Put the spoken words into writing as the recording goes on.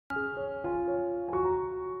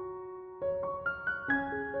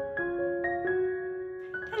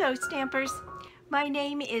Hello Stampers! My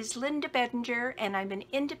name is Linda Bedinger and I'm an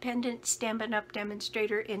independent Stampin' Up!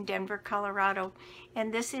 Demonstrator in Denver, Colorado.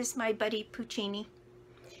 And this is my buddy Puccini.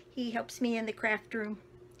 He helps me in the craft room.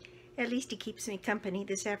 At least he keeps me company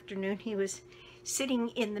this afternoon. He was sitting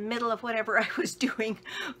in the middle of whatever I was doing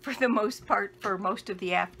for the most part for most of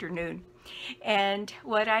the afternoon. And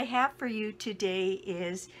what I have for you today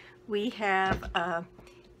is we have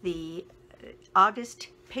the August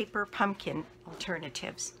paper pumpkin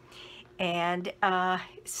alternatives, and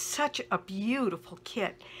such a beautiful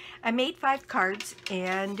kit. I made 5 cards,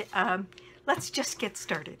 and let's just get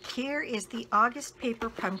started. Here is the August paper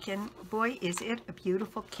pumpkin. Boy, is it a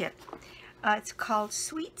beautiful kit. It's called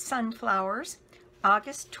Sweet Sunflowers,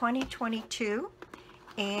 August 2022,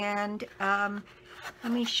 and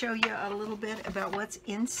let me show you a little bit about what's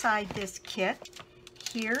inside this kit.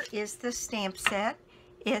 Here is the stamp set.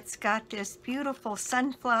 It's got this beautiful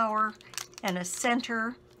sunflower and a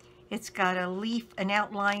center. It's got a leaf, an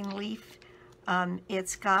outline leaf.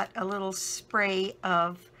 It's got a little spray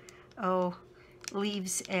of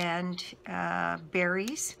leaves and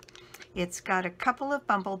berries. It's got a couple of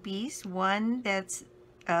bumblebees, one that's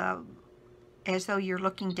as though you're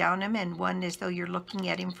looking down him, and one as though you're looking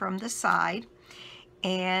at him from the side.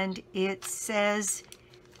 And it says,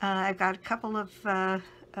 I've got a couple of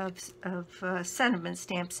sentiment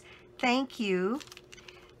stamps. Thank you.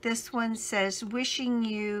 This one says, wishing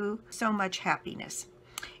you so much happiness.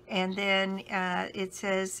 And then it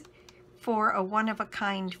says, for a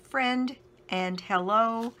one-of-a-kind friend, and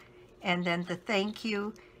hello, and then the thank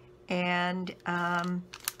you. And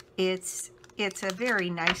it's a very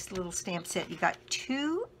nice little stamp set. You got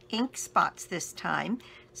 2 ink spots this time,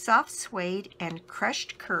 soft suede and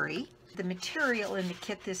crushed curry. The material in the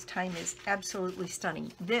kit this time is absolutely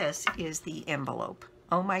stunning. This is the envelope.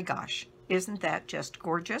 Oh my gosh, isn't that just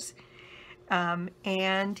gorgeous?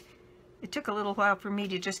 And it took a little while for me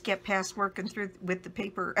to just get past working through with the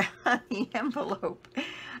paper on the envelope.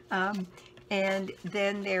 And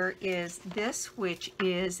then there is this, which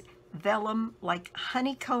is vellum, like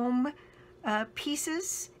honeycomb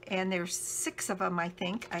pieces, and there's 6 of them, I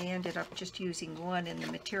think. I ended up just using 1 in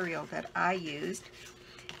the material that I used.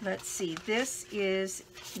 Let's see,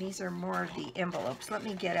 these are more of the envelopes. Let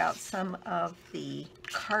me get out some of the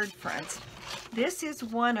card fronts. This is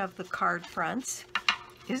one of the card fronts.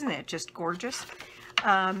 Isn't it just gorgeous?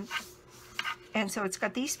 And so it's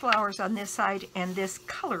got these flowers on this side and this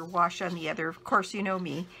color wash on the other. Of course, you know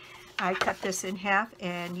me. I cut this in half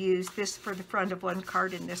and used this for the front of one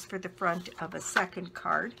card and this for the front of a second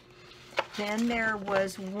card. Then there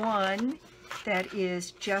was one that is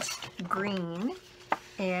just green,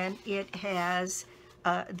 and it has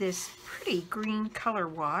this pretty green color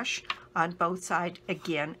wash on both sides.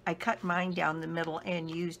 Again, I cut mine down the middle and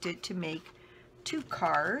used it to make 2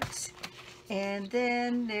 cards. And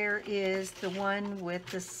then there is the one with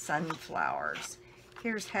the sunflowers.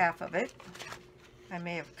 Here's half of it. I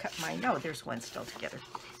may have cut mine. No, there's one still together.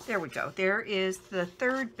 There we go. There is the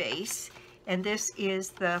 3rd base, and this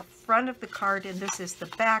is the front of the card, and this is the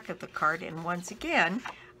back of the card. And once again,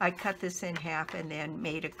 I cut this in half and then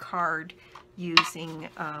made a card using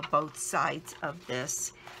both sides of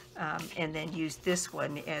this, and then used this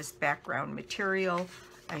one as background material.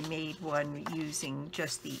 I made one using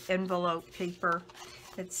just the envelope paper.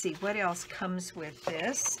 Let's see, what else comes with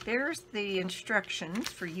this? There's the instructions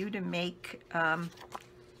for you to make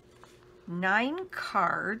 9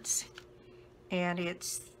 cards, and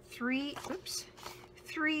it's 3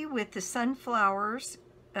 with the sunflowers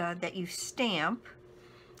that you stamp,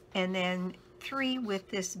 and then 3 with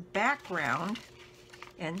this background,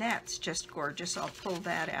 and that's just gorgeous. I'll pull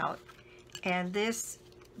that out. And this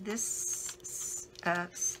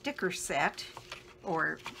sticker set,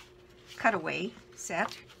 or cutaway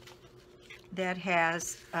set, that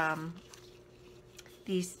has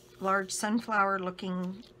these large sunflower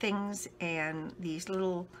looking things and these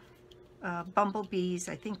little bumblebees.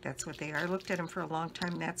 I think that's what they are. I looked at them for a long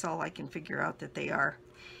time. That's all I can figure out that they are.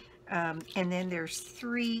 And then there's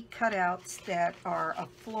 3 cutouts that are a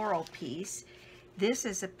floral piece. This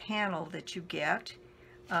is a panel that you get,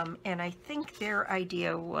 and I think their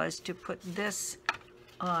idea was to put this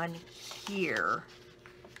on here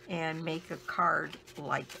and make a card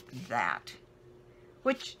like that,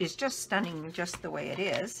 which is just stunning just the way it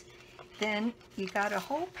is. Then you got a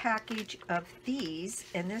whole package of these,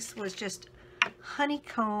 and this was just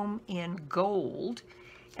honeycomb in gold,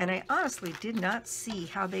 and I honestly did not see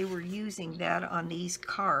how they were using that on these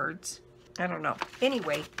cards. I don't know.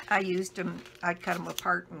 Anyway, I used them, I cut them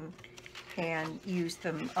apart and and use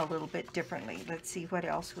them a little bit differently. Let's see what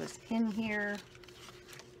else was in here.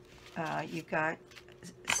 You got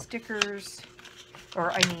stickers,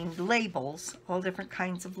 or I mean labels, all different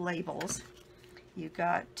kinds of labels. You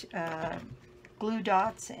got glue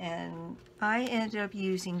dots, and I ended up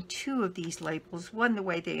using 2 of these labels, one the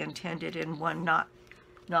way they intended and one not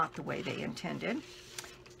the way they intended.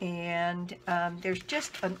 And there's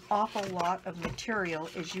just an awful lot of material,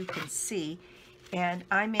 as you can see, and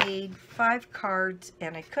I made 5 cards,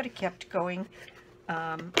 and I could have kept going,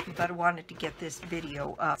 but I wanted to get this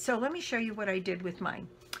video up. So let me show you what I did with mine.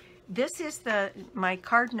 This is my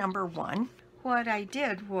card number 1. What I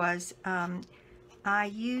did was I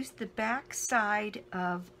used the back side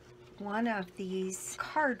of one of these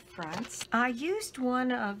card fronts. I used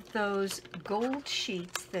one of those gold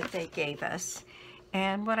sheets that they gave us,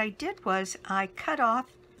 and what I did was I cut off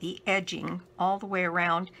the edging all the way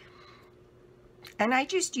around, and I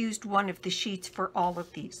just used one of the sheets for all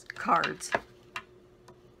of these cards.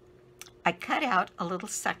 I cut out a little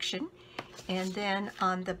section, and then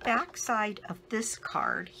on the back side of this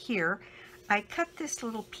card here, I cut this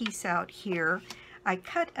little piece out here. I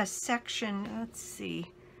cut a section, let's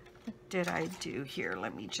see, what did I do here?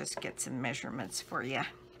 Let me just get some measurements for you.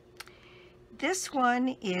 This one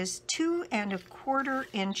is 2 1/4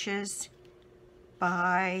 inches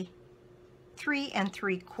by 3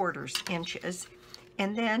 3/4 inches.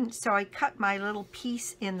 And then, so I cut my little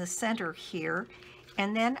piece in the center here,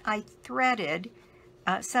 and then I threaded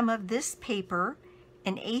some of this paper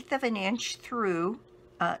 1/8 of an inch through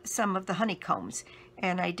some of the honeycombs.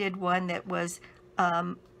 And I did one that was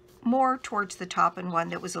more towards the top and one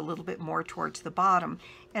that was a little bit more towards the bottom.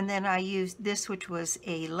 And then I used this, which was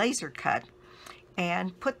a laser cut,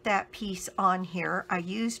 and put that piece on here. I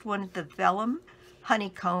used one of the vellum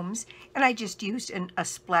honeycombs, and I just used a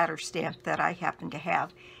splatter stamp that I happen to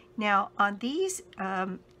have. Now on these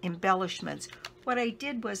embellishments, what I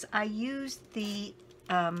did was I used the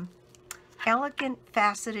elegant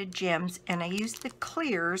faceted gems, and I used the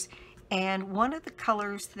clears, and one of the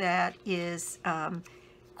colors that is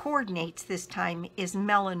coordinates this time is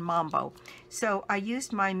Melon Mambo. So I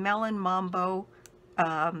used my Melon Mambo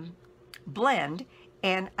blend,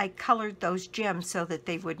 and I colored those gems so that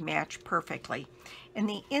they would match perfectly. And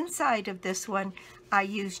the inside of this one, I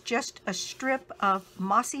used just a strip of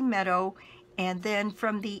Mossy Meadow, and then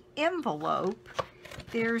from the envelope,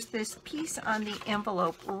 there's this piece on the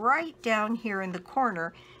envelope right down here in the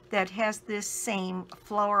corner that has this same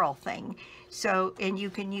floral thing. So, and you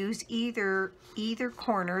can use either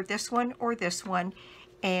corner, this one or this one,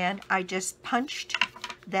 and I just punched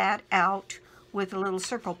that out with a little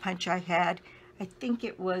circle punch I had. I think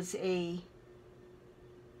it was a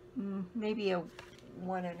maybe a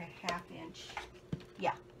 1 1/2 inch,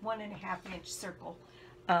 yeah, 1 1/2 inch circle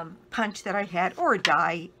punch that I had, or a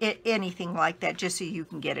die, anything like that, just so you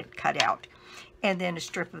can get it cut out. And then a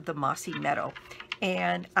strip of the Mossy Meadow.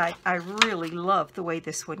 And I really love the way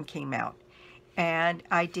this one came out. And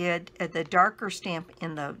I did the darker stamp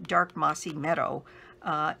in the dark Mossy Meadow,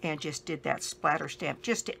 and just did that splatter stamp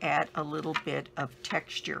just to add a little bit of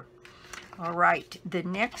texture. All right, the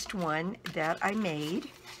next one that I made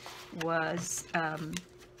was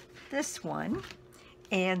this one,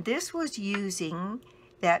 and this was using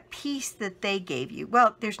that piece that they gave you.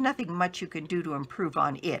 Well, there's nothing much you can do to improve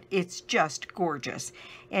on it. It's just gorgeous.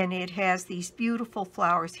 And it has these beautiful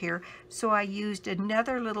flowers here. So I used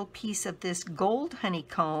another little piece of this gold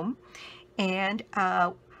honeycomb, and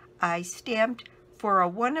I stamped for a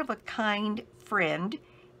one-of-a-kind friend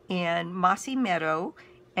in Mossy Meadow,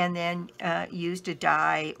 and then used a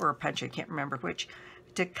die or a punch, I can't remember which,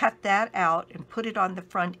 to cut that out and put it on the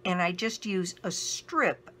front. And I just used a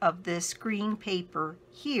strip of this green paper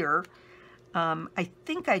here. I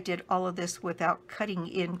think I did all of this without cutting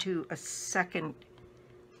into a second,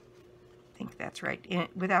 I think that's right,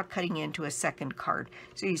 without cutting into a second card.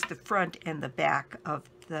 So use the front and the back of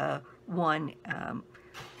the one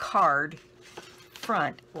card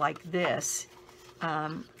front like this.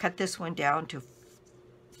 Cut this one down to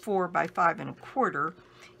 4 by 5 1/4,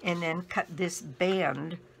 and then cut this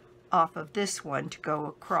band off of this one to go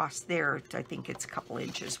across there. I think it's a couple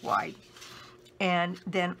inches wide. And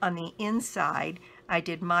then on the inside, I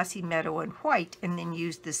did Mossy Meadow and white, and then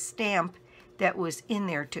used the stamp that was in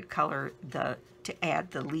there to color to add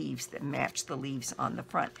the leaves that match the leaves on the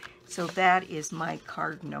front. So that is my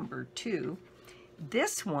card number 2.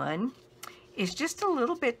 This one is just a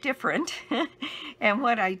little bit different. And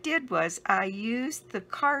what I did was I used the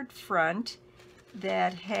card front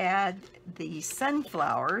that had the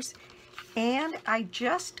sunflowers, and I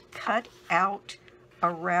just cut out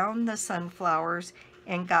around the sunflowers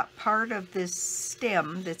and got part of this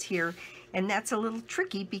stem that's here, and that's a little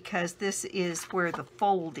tricky because this is where the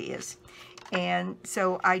fold is. And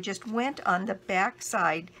so I just went on the back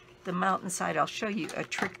side, the mountain side. I'll show you a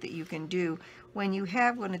trick that you can do. When you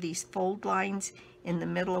have one of these fold lines in the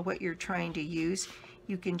middle of what you're trying to use,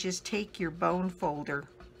 you can just take your bone folder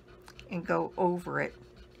and go over it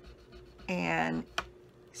and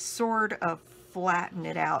sort of flatten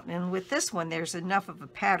it out. And with this one, there's enough of a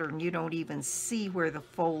pattern you don't even see where the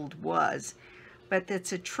fold was. But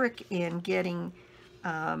that's a trick in getting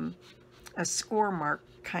a score mark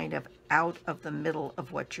kind of out of the middle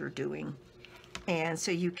of what you're doing. And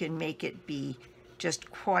so you can make it be just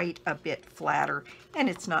quite a bit flatter. And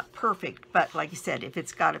it's not perfect, but like I said, if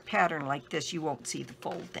it's got a pattern like this, you won't see the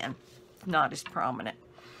fold then. Not as prominent.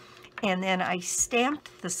 And then I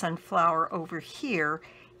stamped the sunflower over here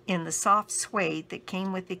in the soft suede that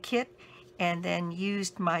came with the kit, and then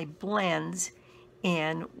used my blends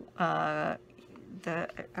in I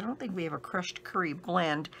don't think we have a crushed curry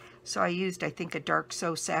blend, so I used, I think, a dark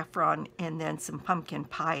so saffron and then some pumpkin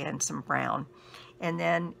pie and some brown. And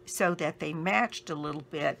then so that they matched a little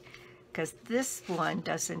bit, because this one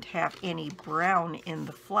doesn't have any brown in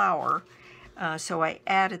the flower, so I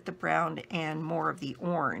added the brown and more of the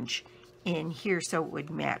orange in here so it would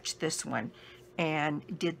match this one,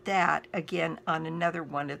 and did that again on another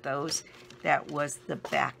one of those that was the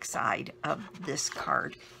back side of this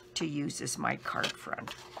card to use as my card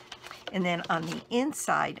front. And then on the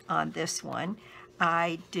inside on this one,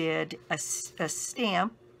 I did a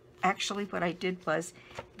stamp. Actually, what I did was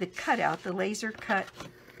the cutout, the laser cut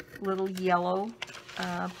little yellow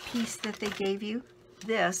piece that they gave you,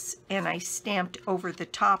 this, and I stamped over the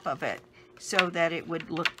top of it so that it would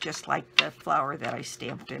look just like the flower that I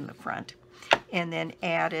stamped in the front. And then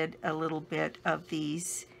added a little bit of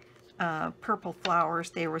these purple flowers.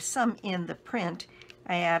 There was some in the print.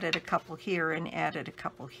 I added a couple here and added a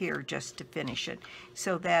couple here just to finish it.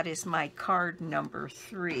 So that is my card number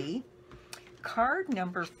 3. Card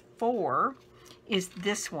number 4 is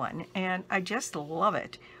this one, and I just love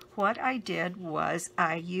it. What I did was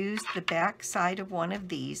I used the back side of one of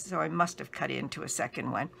these, so I must have cut into a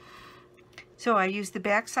second one. So I used the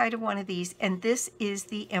back side of one of these, and this is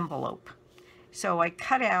the envelope. So I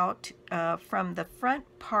cut out from the front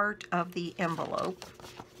part of the envelope,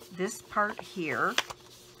 this part here.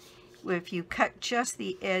 If you cut just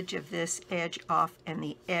the edge of this edge off and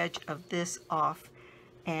the edge of this off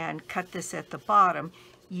and cut this at the bottom,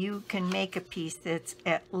 you can make a piece that's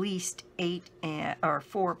at least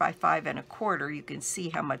 4 by 5 1/4. You can see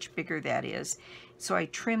how much bigger that is. So I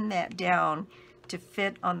trimmed that down to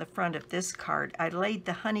fit on the front of this card. I laid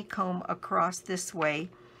the honeycomb across this way,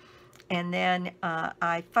 and then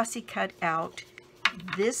I fussy cut out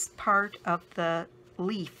this part of the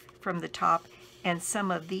leaf from the top and some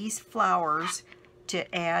of these flowers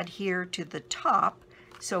to add here to the top,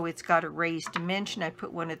 so it's got a raised dimension. I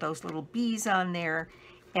put one of those little bees on there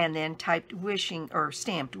and then typed wishing, or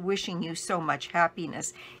stamped wishing you so much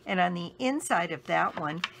happiness. And on the inside of that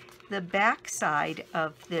one, the back side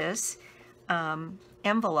of this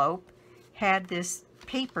envelope had this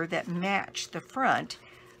paper that matched the front.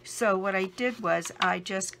 So what I did was I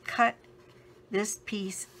just cut this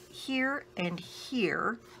piece here and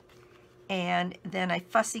here, and then I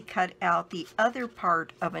fussy cut out the other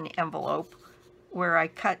part of an envelope where I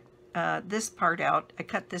cut this part out. I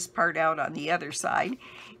cut this part out on the other side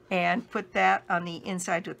and put that on the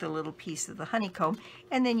inside with a little piece of the honeycomb.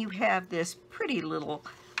 And then you have this pretty little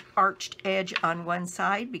arched edge on one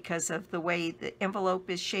side because of the way the envelope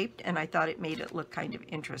is shaped, and I thought it made it look kind of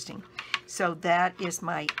interesting. So that is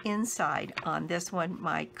my inside on this one,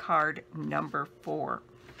 my card number 4.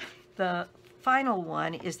 The final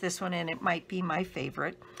one is this one, and it might be my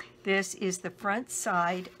favorite. This is the front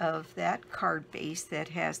side of that card base that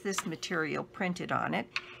has this material printed on it.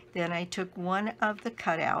 Then I took one of the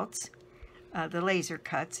cutouts, the laser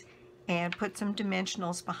cuts, and put some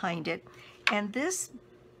dimensionals behind it. And this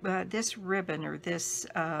ribbon, or this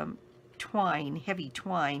twine, heavy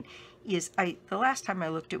twine, is, the last time I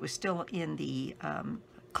looked, it was still in the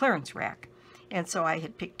clearance rack, and so I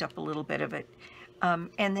had picked up a little bit of it.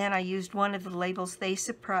 And then I used one of the labels they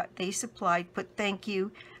supplied, put thank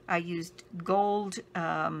you. I used gold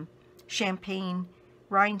champagne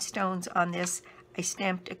rhinestones on this. I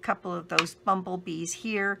stamped a couple of those bumblebees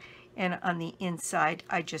here, and on the inside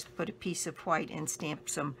I just put a piece of white and stamped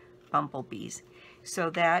some bumblebees. So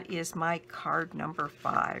that is my card number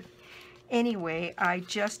 5. Anyway, I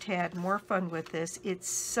just had more fun with this. It's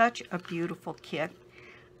such a beautiful kit.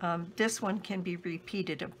 This one can be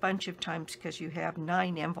repeated a bunch of times because you have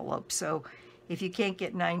 9 envelopes, so if you can't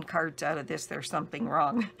get 9 cards out of this, there's something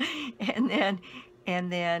wrong.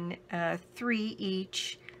 and then 3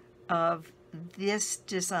 each of this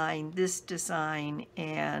design,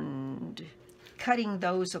 and cutting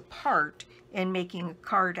those apart and making a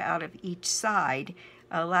card out of each side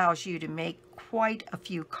allows you to make quite a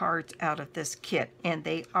few cards out of this kit, and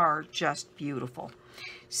they are just beautiful.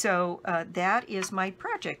 So that is my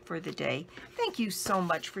project for the day. Thank you so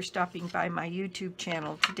much for stopping by my YouTube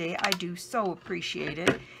channel today. I do so appreciate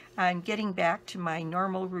it. I'm getting back to my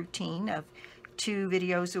normal routine of 2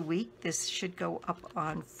 videos a week. This should go up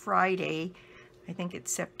on Friday. I think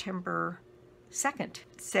it's September 2nd.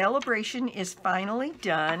 Celebration is finally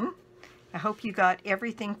done. I hope you got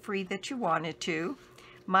everything free that you wanted to.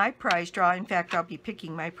 My prize draw, in fact, I'll be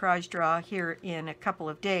picking my prize draw here in a couple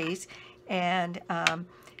of days, and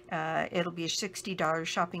it'll be a $60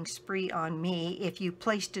 shopping spree on me if you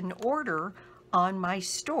placed an order on my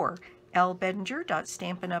store,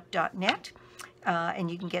 lbedinger.stampinup.net. And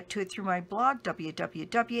you can get to it through my blog,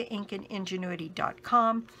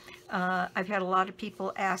 www.ingenuity.com. I've had a lot of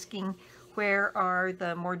people asking where are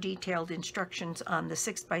the more detailed instructions on the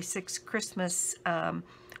 6x6 Christmas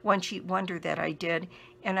one-sheet wonder that I did,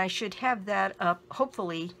 and I should have that up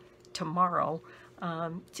hopefully tomorrow.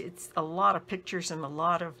 It's a lot of pictures and a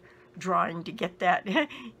lot of drawing to get that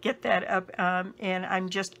up, and I'm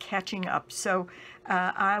just catching up. So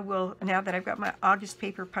I will, now that I've got my August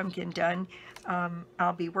paper pumpkin done,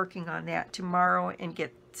 I'll be working on that tomorrow and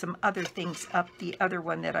get some other things up. The other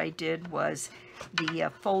one that I did was the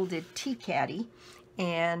folded tea caddy,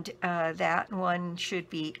 and that one should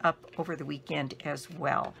be up over the weekend as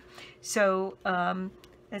well. So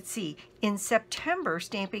let's see, in September,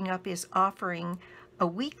 Stampin' Up! Is offering a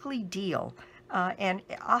weekly deal, and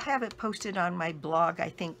I'll have it posted on my blog, I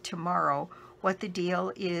think tomorrow, what the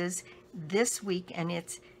deal is this week, and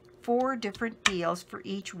it's 4 different deals for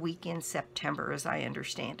each week in September, as I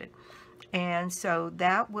understand it. And so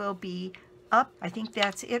that will be up. I think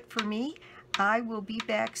that's it for me. I will be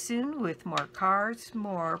back soon with more cards,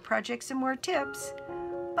 more projects, and more tips.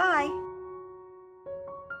 Bye!